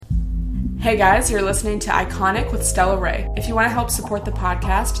Hey guys, you're listening to Iconic with Stella Ray. If you want to help support the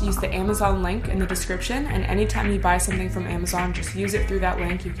podcast, use the Amazon link in the description, and anytime you buy something from Amazon, just use it through that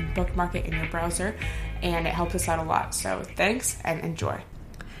link. You can bookmark it in your browser, and it helps us out a lot. So thanks and enjoy.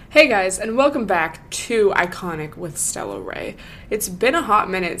 Hey guys, and welcome back to Iconic with Stella Ray. It's been a hot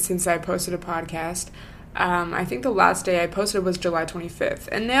minute since I posted a podcast. I think the last day I posted was July 25th,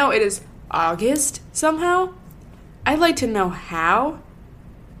 and now it is August somehow. I'd like to know how.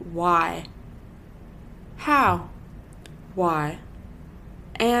 Why? How? Why?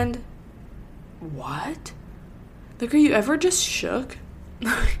 And what? Like, are you ever just shook?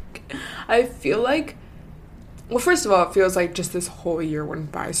 I feel like, well, first of all, it feels like just this whole year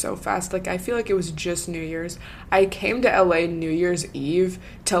went by so fast. Like, I feel like it was just New Year's. I came to LA New Year's Eve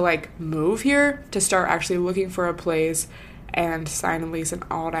to, like, move here, to start actually looking for a place and sign a lease and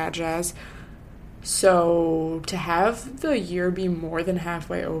all that jazz. So to have the year be more than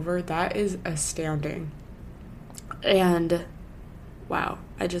halfway over, that is astounding. And wow,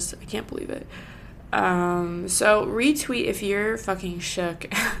 I can't believe it. So retweet if you're fucking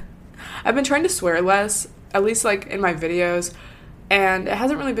shook. I've been trying to swear less, at least like in my videos, and it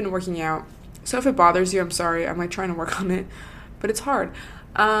hasn't really been working out. So if it bothers you, I'm sorry. I'm like trying to work on it, but it's hard.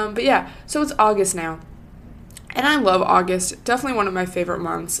 But yeah, so it's August now. And I love August, definitely one of my favorite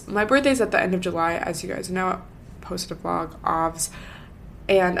months. My birthday's at the end of July, as you guys know. I posted a vlog, OVS.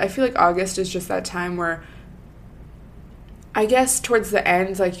 And I feel like August is just that time where, I guess towards the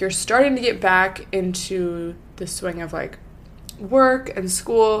end, like you're starting to get back into the swing of like work and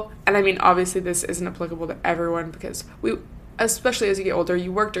school. And I mean, obviously this isn't applicable to everyone because especially as you get older,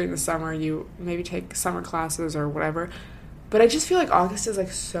 you work during the summer, you maybe take summer classes or whatever. But I just feel like August is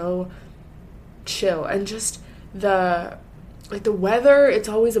like so chill and just the weather, it's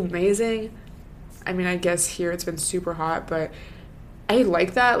always amazing. I mean, I guess here it's been super hot, but I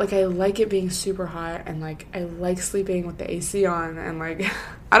like that. Like, I like it being super hot, and like I like sleeping with the AC on, and like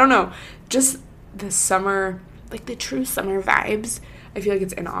I don't know, just the summer, like the true summer vibes. I feel like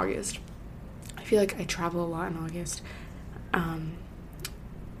it's in August. I feel like I travel a lot in August.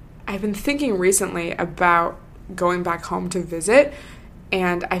 I've been thinking recently about going back home to visit,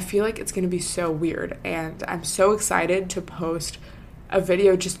 and I feel like it's going to be so weird, and I'm so excited to post a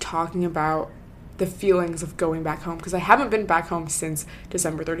video just talking about the feelings of going back home, because I haven't been back home since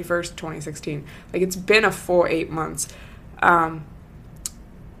December 31st, 2016. Like, it's been a full 8 months.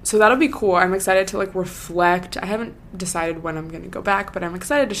 So that'll be cool. I'm excited to, like, reflect. I haven't decided when I'm going to go back, but I'm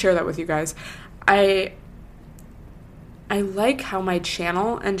excited to share that with you guys. I like how my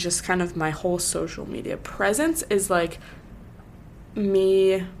channel and just kind of my whole social media presence is, like,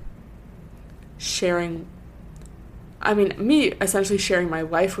 me essentially sharing my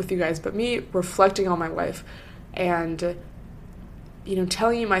life with you guys, but me reflecting on my life and, you know,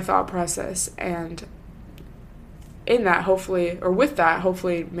 telling you my thought process, and in that,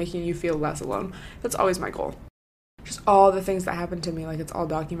 hopefully making you feel less alone. That's always my goal. Just all the things that happened to me, like, it's all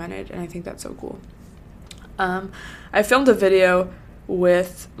documented, and I think that's so cool. I filmed a video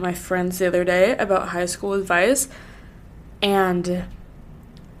with my friends the other day about high school advice, and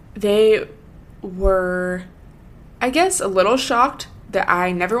they were, I guess, a little shocked that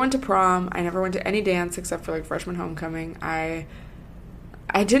I never went to prom. I never went to any dance except for like freshman homecoming. I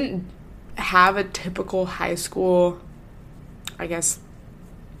didn't have a typical high school, I guess,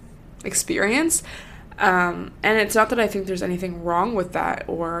 experience. And it's not that I think there's anything wrong with that,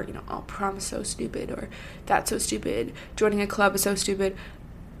 or, you know, oh, prom is so stupid, or that's so stupid, joining a club is so stupid.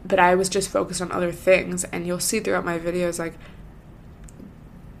 But I was just focused on other things, and you'll see throughout my videos, like,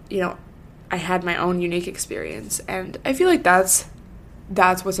 you know, I had my own unique experience, and I feel like that's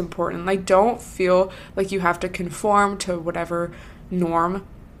what's important. Like, don't feel like you have to conform to whatever norm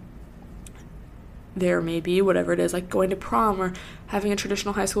there may be, whatever it is, like going to prom or having a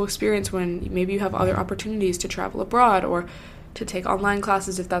traditional high school experience, when maybe you have other opportunities to travel abroad or to take online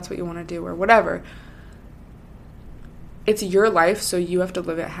classes if that's what you want to do, or whatever. It's your life, so you have to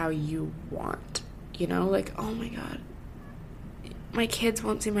live it how you want, you know? Like, oh my god, my kids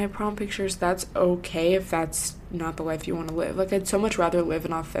won't see my prom pictures. That's okay if that's not the life you want to live. Like, I'd so much rather live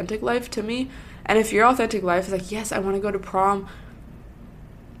an authentic life to me. And if your authentic life is like, yes, I want to go to prom,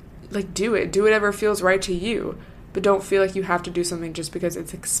 like, do it. Do whatever feels right to you. But don't feel like you have to do something just because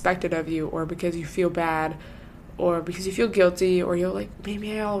it's expected of you, or because you feel bad, or because you feel guilty, or you're like,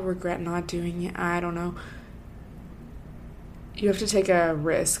 maybe I'll regret not doing it. I don't know. You have to take a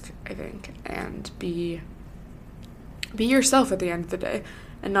risk, I think, and be yourself at the end of the day,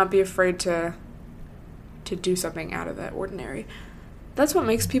 and not be afraid to do something out of the ordinary. That's what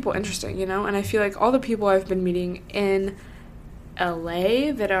makes people interesting, you know? And I feel like all the people I've been meeting in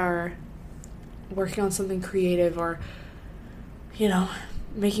LA that are working on something creative or,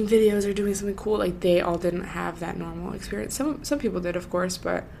 making videos or doing something cool, like, they all didn't have that normal experience. Some people did, of course,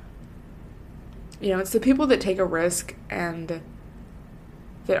 but, it's the people that take a risk and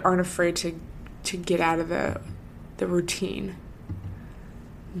that aren't afraid to get out of the routine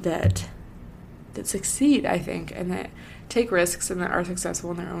that succeed, I think, and that take risks and that are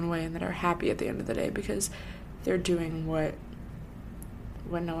successful in their own way and that are happy at the end of the day because they're doing what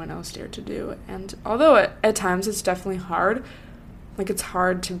no one else dared to do. And although at times it's definitely hard, like, it's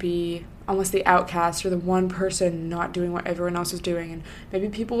hard to be almost the outcast or the one person not doing what everyone else is doing, and maybe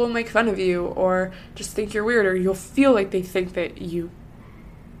people will make fun of you or just think you're weird, or you'll feel like they think that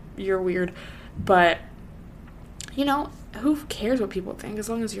you're weird. But who cares what people think? As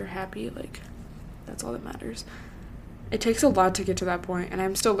long as you're happy, like, that's all that matters. It takes a lot to get to that point, and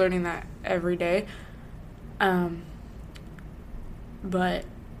I'm still learning that every day. But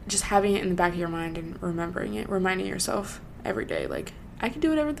just having it in the back of your mind and remembering it, reminding yourself every day, like, I can do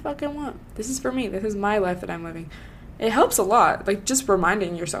whatever the fuck I want. This is for me. This is my life that I'm living. It helps a lot, like, just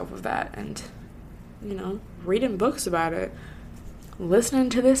reminding yourself of that and, reading books about it, listening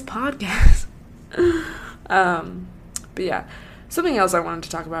to this podcast. But yeah, something else I wanted to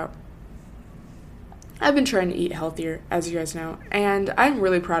talk about. I've been trying to eat healthier, as you guys know, and I'm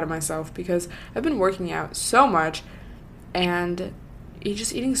really proud of myself because I've been working out so much and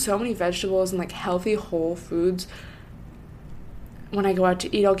just eating so many vegetables and, like, healthy whole foods. When I go out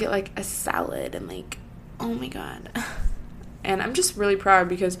to eat, I'll get, like, a salad and, like, oh my god. And I'm just really proud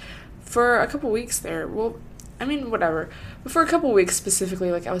because for a couple weeks there, whatever. But for a couple weeks specifically,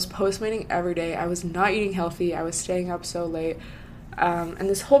 like, I was Postmating every day. I was not eating healthy. I was staying up so late. And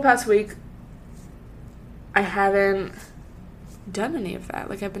this whole past week, I haven't done any of that.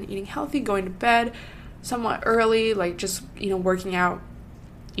 Like, I've been eating healthy, going to bed somewhat early, like, just, working out,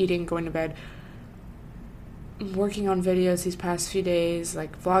 eating, going to bed, working on videos these past few days,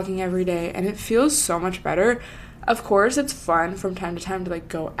 like, vlogging every day, and it feels so much better. Of course, it's fun from time to time to, like,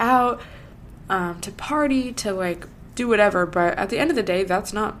 go out, to party, to, like, do whatever, but at the end of the day,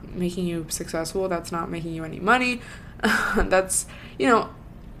 that's not making you successful, that's not making you any money. That's,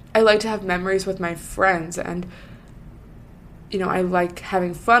 I like to have memories with my friends, and, I like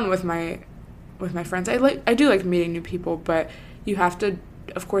having fun with my friends. I do like meeting new people, but you have to,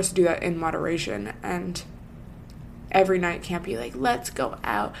 of course, do that in moderation, and every night can't be like, let's go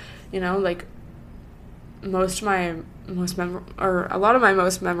out, like, a lot of my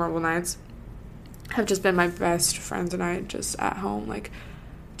most memorable nights have just been my best friends and I just at home, like,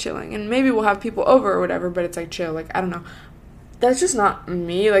 chilling, and maybe we'll have people over or whatever, but it's, like, chill, like, I don't know, that's just not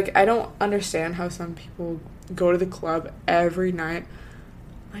me. Like, I don't understand how some people go to the club every night.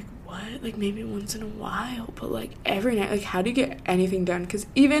 Like, what? Like, maybe once in a while, but, like, every night, like, how do you get anything done? Because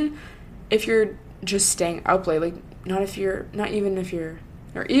even if you're just staying up late, like, even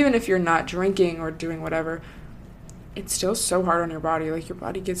if you're not drinking or doing whatever, it's still so hard on your body. Like, your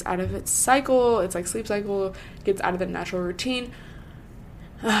body gets out of its cycle, it's like sleep cycle, gets out of the natural routine.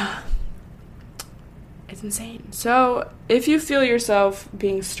 It's insane. So if you feel yourself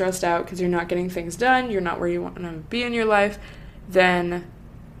being stressed out because you're not getting things done, you're not where you want to be in your life, then,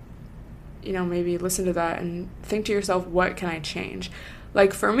 maybe listen to that and think to yourself, what can I change?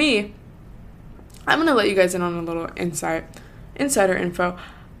 Like, for me, I'm going to let you guys in on a little insider info.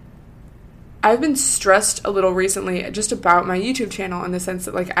 I've been stressed a little recently just about my YouTube channel, in the sense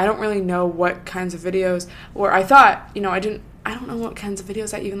that, like, I don't really know what kinds of videos, or I thought, I don't know what kinds of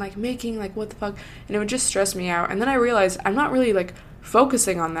videos I even like making, like, what the fuck, and it would just stress me out. And then I realized I'm not really, like,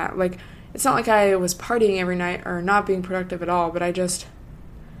 focusing on that. Like, it's not like I was partying every night or not being productive at all, but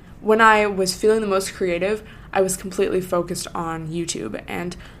when I was feeling the most creative, I was completely focused on YouTube.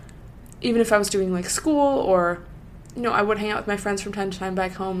 And even if I was doing, like, school, or, I would hang out with my friends from time to time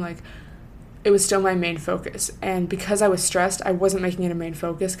back home, like, it was still my main focus. And because I was stressed, I wasn't making it a main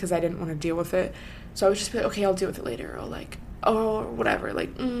focus because I didn't want to deal with it. So I would just be like, okay, I'll deal with it later, or, like, oh, whatever,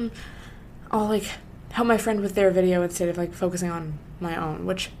 like, I'll, like, help my friend with their video instead of, like, focusing on my own,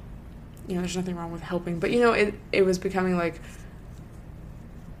 which, there's nothing wrong with helping, but, it was becoming, like,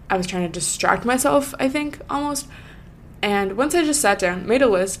 I was trying to distract myself, I think, almost. And once I just sat down, made a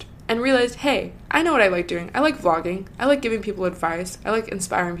list, and realized, hey, I know what I like doing. I like vlogging. I like giving people advice. I like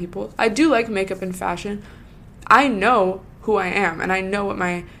inspiring people. I do like makeup and fashion. I know who I am, and I know what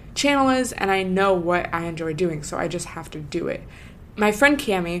my channel is, and I know what I enjoy doing, so I just have to do it. My friend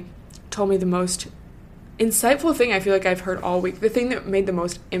Cami told me the most insightful thing I feel like I've heard all week, the thing that made the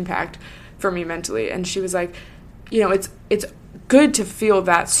most impact for me mentally, and she was like, it's good to feel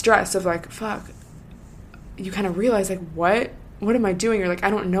that stress of, like, fuck, you kind of realize, like, what am I doing, or, like, I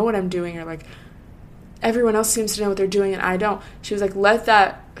don't know what I'm doing, or, like, everyone else seems to know what they're doing and I don't. She was like, let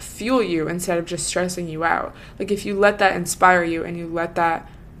that fuel you instead of just stressing you out. Like, if you let that inspire you and you let that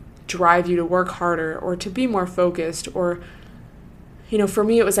drive you to work harder or to be more focused, or, you know, for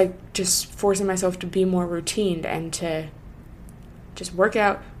me it was like just forcing myself to be more routine and to just work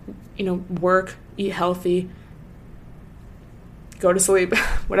out, you know, work, eat healthy, go to sleep,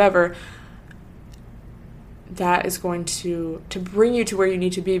 whatever. That is going to bring you to where you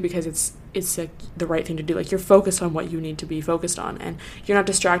need to be, because it's like the right thing to do. Like, you're focused on what you need to be focused on, and you're not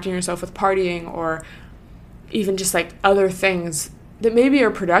distracting yourself with partying or even just like other things that maybe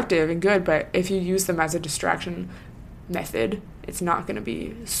are productive and good, but if you use them as a distraction method, it's not going to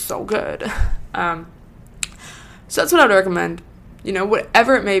be so good. So that's what I would recommend. You know,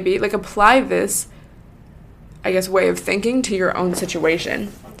 whatever it may be, like, apply this, I guess, way of thinking to your own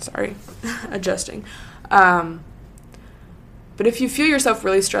situation. Sorry, adjusting. But if you feel yourself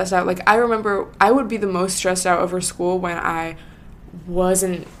really stressed out, like, I remember I would be the most stressed out over school when I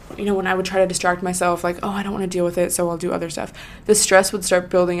wasn't, you know, when I would try to distract myself, like, oh, I don't want to deal with it, so I'll do other stuff. The stress would start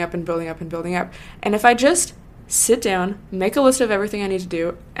building up and building up and building up. And if I just sit down, make a list of everything I need to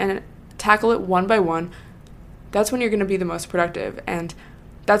do, and tackle it one by one, that's when you're going to be the most productive. And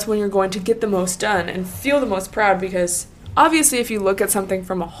that's when you're going to get the most done and feel the most proud, because obviously if you look at something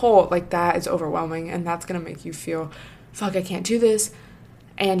from a whole, like, that is overwhelming, and that's going to make you feel, fuck, I can't do this.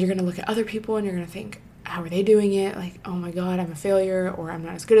 And you're going to look at other people and you're going to think, how are they doing it? Like, oh my God, I'm a failure, or I'm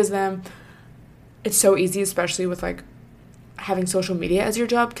not as good as them. It's so easy, especially with like having social media as your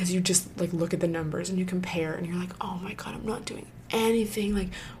job, because you just like look at the numbers and you compare and you're like, oh my God, I'm not doing anything. Like,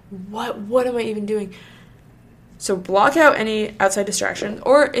 what am I even doing? So block out any outside distraction,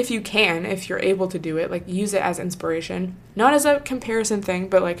 or if you can, if you're able to do it, like, use it as inspiration, not as a comparison thing,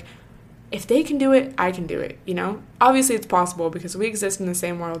 but like, if they can do it, I can do it, you know? Obviously it's possible, because we exist in the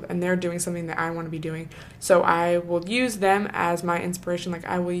same world and they're doing something that I want to be doing. So I will use them as my inspiration. Like,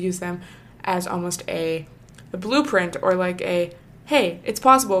 I will use them as almost a blueprint, or like a, hey, it's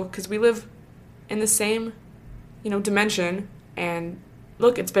possible, because we live in the same, you know, dimension, and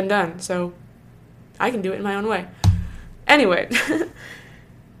look, it's been done. So I can do it in my own way. Anyway,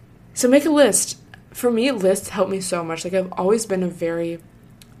 so make a list. For me, lists help me so much. Like, I've always been a very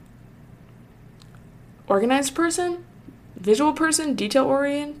organized person, visual person,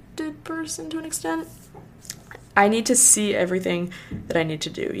 detail-oriented person to an extent. I need to see everything that I need to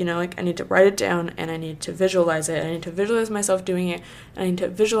do, you know, like, I need to write it down, and I need to visualize it. I need to visualize myself doing it, and I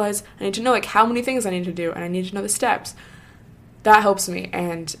need to know like how many things I need to do, and I need to know the steps. That helps me.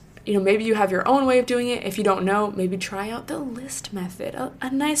 And, you know, maybe you have your own way of doing it. If you don't know, maybe try out the list method, a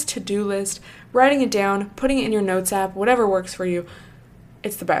nice to-do list, writing it down, putting it in your notes app, whatever works for you.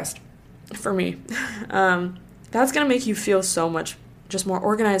 It's the best for me. That's going to make you feel so much just more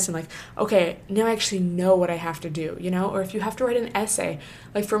organized and like, okay, now I actually know what I have to do, you know? Or if you have to write an essay,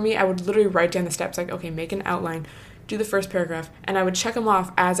 like for me, I would literally write down the steps, like, okay, make an outline, do the first paragraph, and I would check them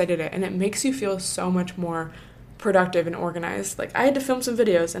off as I did it. And it makes you feel so much more productive and organized. Like, I had to film some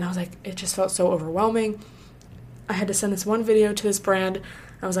videos and I was like, it just felt so overwhelming. I had to send this one video to this brand.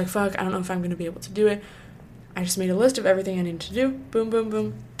 I was like, fuck, I don't know if I'm going to be able to do it. I just made a list of everything I needed to do. Boom, boom,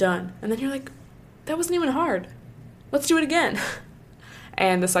 boom, done. And then you're like, that wasn't even hard. Let's do it again.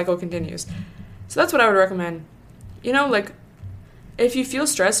 And the cycle continues. So that's what I would recommend. You know, like, if you feel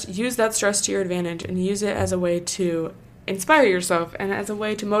stressed, use that stress to your advantage and use it as a way to inspire yourself and as a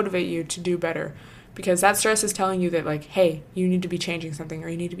way to motivate you to do better. Because that stress is telling you that, like, hey, you need to be changing something or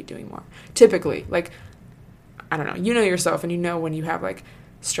you need to be doing more. Typically, like, I don't know, you know yourself and you know when you have, like,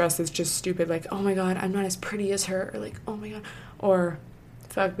 stress that's just stupid, like, oh my God, I'm not as pretty as her, or like, oh my God, or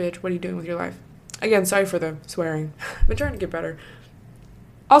fuck, bitch, what are you doing with your life? Again, sorry for the swearing. I've been trying to get better.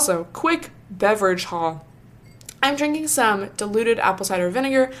 Also, quick beverage haul. I'm drinking some diluted apple cider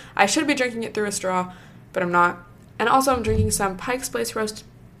vinegar. I should be drinking it through a straw, but I'm not. And also I'm drinking some Pike's Place roast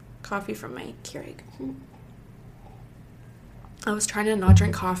coffee from my Keurig. I was trying to not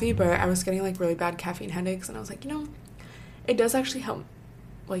drink coffee, but I was getting like really bad caffeine headaches, and I was like, you know, it does actually help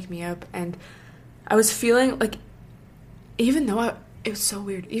wake me up. And I was feeling like, even though it was so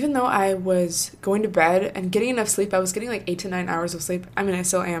weird, even though I was going to bed and getting enough sleep, I was getting like 8 to 9 hours of sleep. I mean, I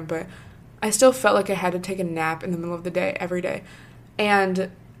still am, but I still felt like I had to take a nap in the middle of the day every day. And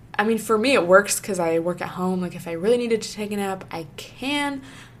I mean, for me, it works because I work at home. Like, if I really needed to take a nap, I can,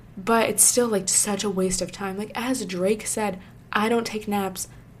 but it's still like such a waste of time. Like, as Drake said, I don't take naps.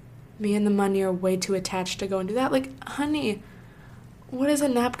 Me and the money are way too attached to go and do that. Like, honey, what is a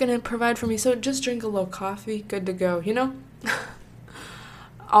nap going to provide for me? So just drink a little coffee, good to go, you know?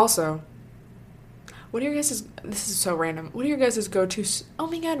 Also, what are your guys' this is so random, what are your guys' go-to, oh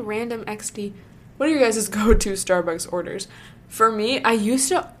my God, random XD, what are your guys' go-to Starbucks orders? For me, I used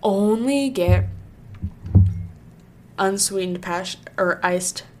to only get unsweetened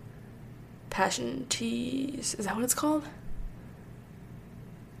iced passion teas. Is that what it's called?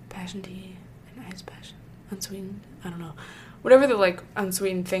 Passion tea and iced passion. Unsweetened? I don't know. Whatever the, like,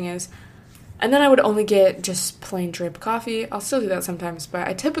 unsweetened thing is. And then I would only get just plain drip coffee. I'll still do that sometimes, but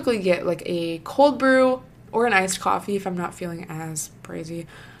I typically get, like, a cold brew or an iced coffee if I'm not feeling as crazy.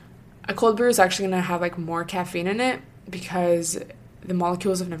 A cold brew is actually going to have, like, more caffeine in it because the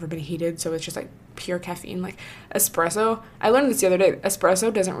molecules have never been heated, so it's just, like, pure caffeine. Like, espresso, I learned this the other day,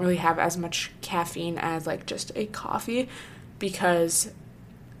 espresso doesn't really have as much caffeine as, like, just a coffee because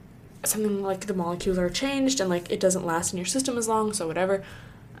something like the molecules are changed and, like, it doesn't last in your system as long, so whatever.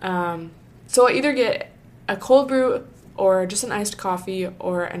 So I either get a cold brew or just an iced coffee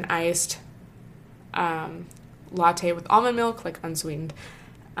or an iced latte with almond milk, like unsweetened.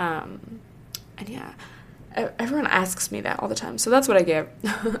 And yeah, everyone asks me that all the time, so that's what I get.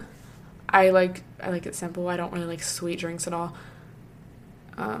 I like it simple. I don't really like sweet drinks at all.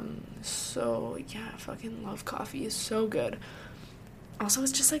 So yeah, I fucking love coffee. It's so good. Also,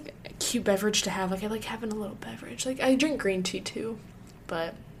 it's just like a cute beverage to have. Like, I like having a little beverage. Like, I drink green tea too,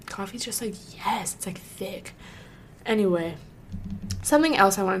 but coffee's just like, yes, it's like thick. Anyway, something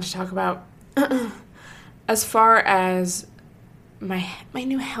else I wanted to talk about as far as my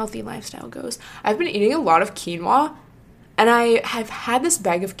new healthy lifestyle goes. I've been eating a lot of quinoa, and I have had this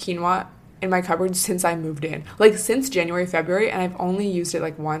bag of quinoa in my cupboard since I moved in. Like, since January, February, and I've only used it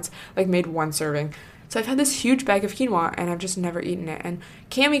like once, like made one serving. So I've had this huge bag of quinoa, and I've just never eaten it. And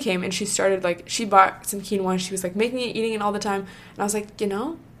Cami came, and she started, like, she bought some quinoa, and she was, like, making it, eating it all the time. And I was like, you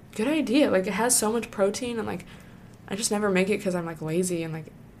know, good idea. Like, it has so much protein, and, like, I just never make it because I'm, like, lazy, and, like,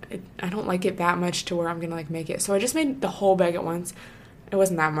 I don't like it that much to where I'm gonna, like, make it. So I just made the whole bag at once. It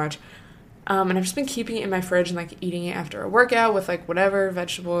wasn't that much. And I've just been keeping it in my fridge and, like, eating it after a workout with, like, whatever,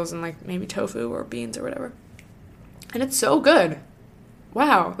 vegetables and, like, maybe tofu or beans or whatever. And it's so good.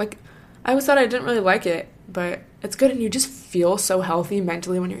 Wow. Like, I always thought I didn't really like it, but it's good, and you just feel so healthy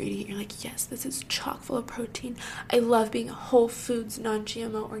mentally when you're eating it. You're like, yes, this is chock full of protein. I love being Whole Foods,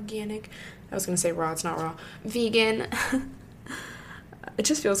 non-GMO, organic. I was going to say raw. It's not raw. Vegan. It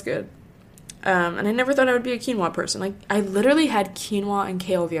just feels good. And I never thought I would be a quinoa person. Like, I literally had quinoa and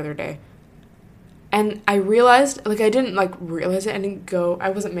kale the other day. And I realized, like, I didn't, like, realize it. I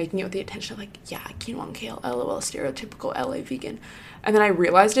wasn't making it with the intention of, like, yeah, quinoa and kale, LOL, stereotypical LA vegan. And then I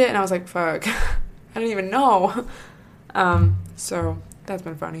realized it, and I was like, fuck, I don't even know. So that's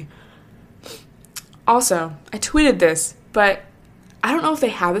been funny. Also, I tweeted this, but I don't know if they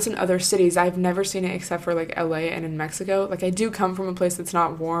have this in other cities. I've never seen it except for, like, LA and in Mexico. Like, I do come from a place that's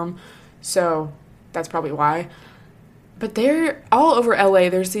not warm, so that's probably why. But they're all over LA.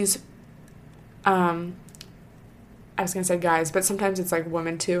 There's these, I was going to say guys, but sometimes it's, like,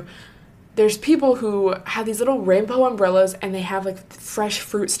 women too. There's people who have these little rainbow umbrellas, and they have, like, fresh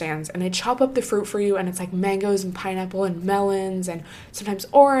fruit stands, and they chop up the fruit for you, and it's, like, mangoes and pineapple and melons and sometimes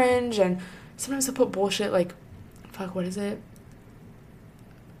orange, and sometimes they'll put bullshit, like, fuck, what is it?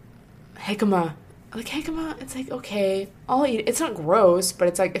 Jicama. Like, jicama, it's, like, okay, I'll eat it. It's not gross, but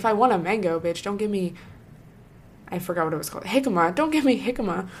it's, like, if I want a mango, bitch, don't give me, I forgot what it was called. Jicama. Don't give me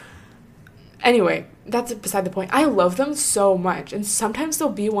jicama. Anyway, that's beside the point. I love them so much, and sometimes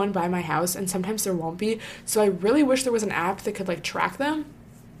there'll be one by my house, and sometimes there won't be, so I really wish there was an app that could, like, track them.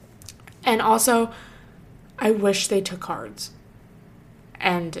 And also, I wish they took cards.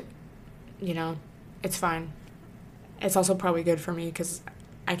 And, you know, it's fine. It's also probably good for me, because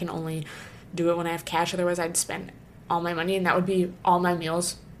I can only do it when I have cash, otherwise I'd spend all my money, and that would be all my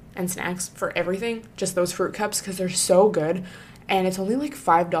meals and snacks for everything, just those fruit cups, because they're so good. And it's only like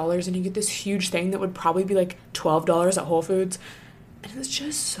 $5, and you get this huge thing that would probably be like $12 at Whole Foods. And it's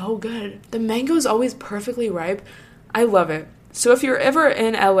just so good. The mango is always perfectly ripe. I love it. So if you're ever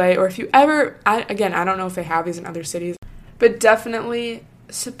in LA, or if you ever, I don't know if they have these in other cities, but definitely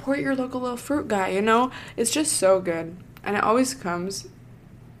support your local little fruit guy, you know? It's just so good. And it always comes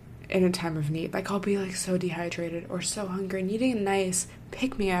in a time of need. Like, I'll be like so dehydrated or so hungry, needing a nice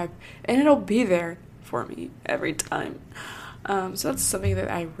pick-me-up, and it'll be there for me every time. So that's something that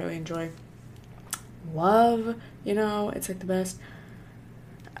I really enjoy. Love, you know, it's like the best.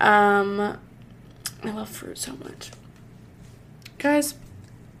 I love fruit so much. Guys,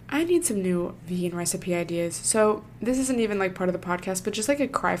 I need some new vegan recipe ideas. So this isn't even like part of the podcast, but just like a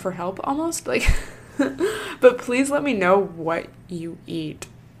cry for help almost. Like, but please let me know what you eat.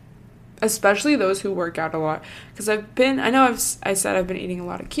 Especially those who work out a lot. Because I said I've been eating a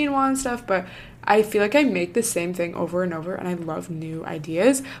lot of quinoa and stuff, but I feel like I make the same thing over and over, and I love new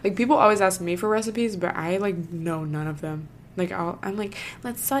ideas. Like, people always ask me for recipes, but I, like, know none of them. Like, I'm like,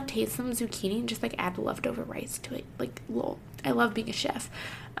 let's saute some zucchini and just, like, add leftover rice to it. Like, lol. I love being a chef.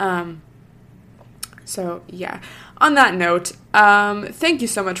 So, yeah. On that note, thank you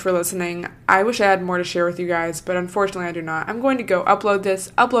so much for listening. I wish I had more to share with you guys, but unfortunately I do not. I'm going to go upload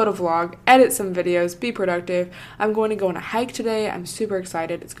a vlog, edit some videos, be productive. I'm going to go on a hike today. I'm super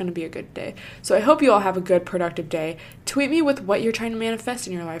excited. It's going to be a good day. So I hope you all have a good, productive day. Tweet me with what you're trying to manifest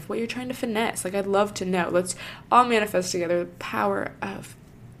in your life, what you're trying to finesse. Like, I'd love to know. Let's all manifest together the power of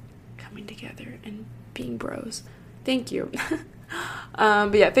coming together and being bros. Thank you.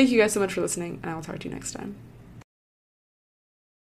 But yeah, thank you guys so much for listening, and I'll talk to you next time.